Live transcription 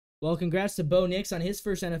Well, congrats to Bo Nix on his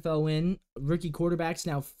first NFL win. Rookie quarterback's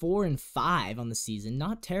now 4-5 on the season.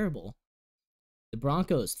 Not terrible. The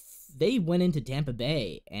Broncos, they went into Tampa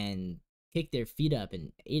Bay and kicked their feet up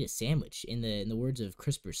and ate a sandwich. In the words of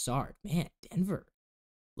Chris Broussard, man, Denver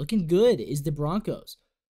looking good is the Broncos.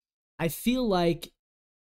 I feel like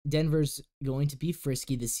Denver's going to be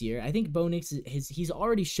frisky this year. I think Bo Nix he's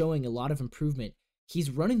already showing a lot of improvement.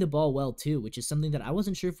 He's running the ball well too, which is something that I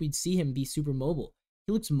wasn't sure if we'd see him be super mobile.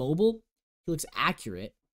 He looks mobile. He looks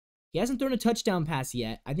accurate. He hasn't thrown a touchdown pass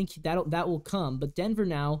yet. I think that will come. But Denver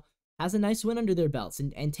now has a nice win under their belts,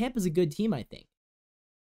 and Tampa's a good team, I think.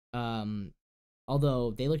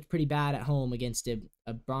 Although they looked pretty bad at home against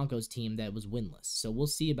a Broncos team that was winless, so we'll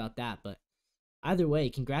see about that. But either way,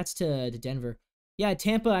 congrats to Denver. Yeah,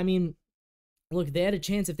 Tampa. I mean, look, they had a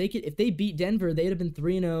chance if they beat Denver, they'd have been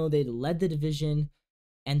 3-0. They'd led the division,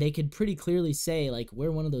 and they could pretty clearly say like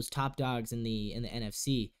we're one of those top dogs in the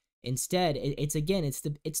NFC. Instead,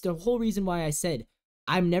 it's the whole reason why I said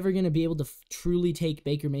I'm never going to be able to truly take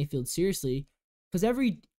Baker Mayfield seriously, because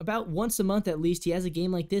about once a month at least he has a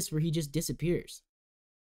game like this where he just disappears.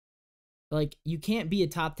 Like, you can't be a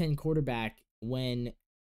top 10 quarterback when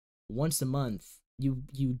once a month you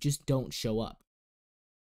just don't show up.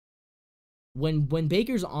 When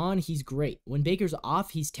Baker's on, he's great. When Baker's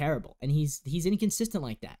off, he's terrible, and he's inconsistent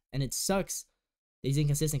like that, and it sucks that he's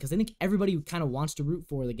inconsistent because I think everybody kind of wants to root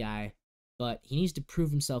for the guy, but he needs to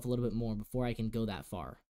prove himself a little bit more before I can go that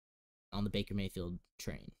far on the Baker Mayfield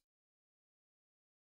train.